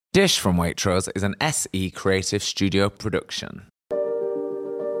Dish from Waitrose is an SE Creative Studio production.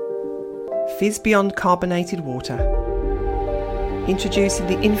 Fizz Beyond Carbonated Water. Introducing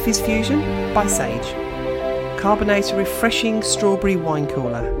the Infizz Fusion by Sage. Carbonate a refreshing strawberry wine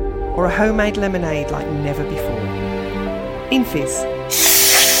cooler or a homemade lemonade like never before. Infizz.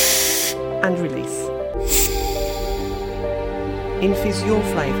 And release. Infizz your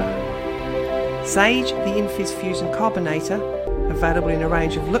flavour. Sage, the Infizz Fusion Carbonator, available in a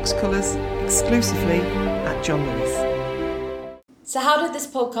range of luxe colours exclusively at John Lewis. So how did this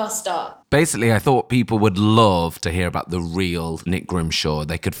podcast start? Basically, I thought people would love to hear about the real Nick Grimshaw.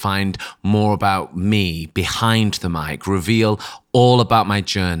 They could find more about me behind the mic, reveal all about my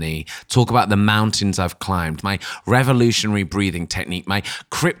journey, talk about the mountains I've climbed, my revolutionary breathing technique, my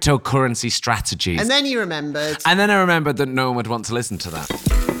cryptocurrency strategies. And then you remembered. And then I remembered that no one would want to listen to that.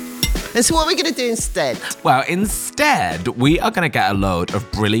 And so what are we going to do instead? Well, instead, we are going to get a load of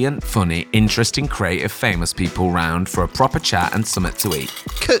brilliant, funny, interesting, creative, famous people round for a proper chat and something to eat.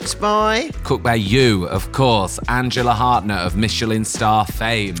 Cooked by you, of course, Angela Hartner of Michelin star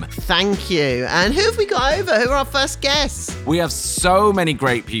fame. Thank you. And who have we got over? Who are our first guests? We have so many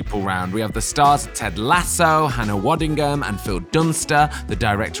great people round. We have the stars of Ted Lasso, Hannah Waddingham and Phil Dunster, the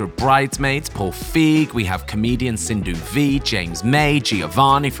director of Bridesmaids, Paul Feig. We have comedian Sindhu V, James May,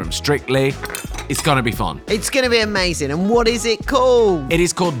 Giovanni from Strictly. It's going to be fun. It's going to be amazing. And what is it called? It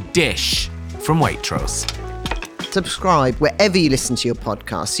is called Dish from Waitrose. Subscribe wherever you listen to your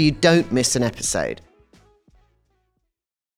podcast so you don't miss an episode.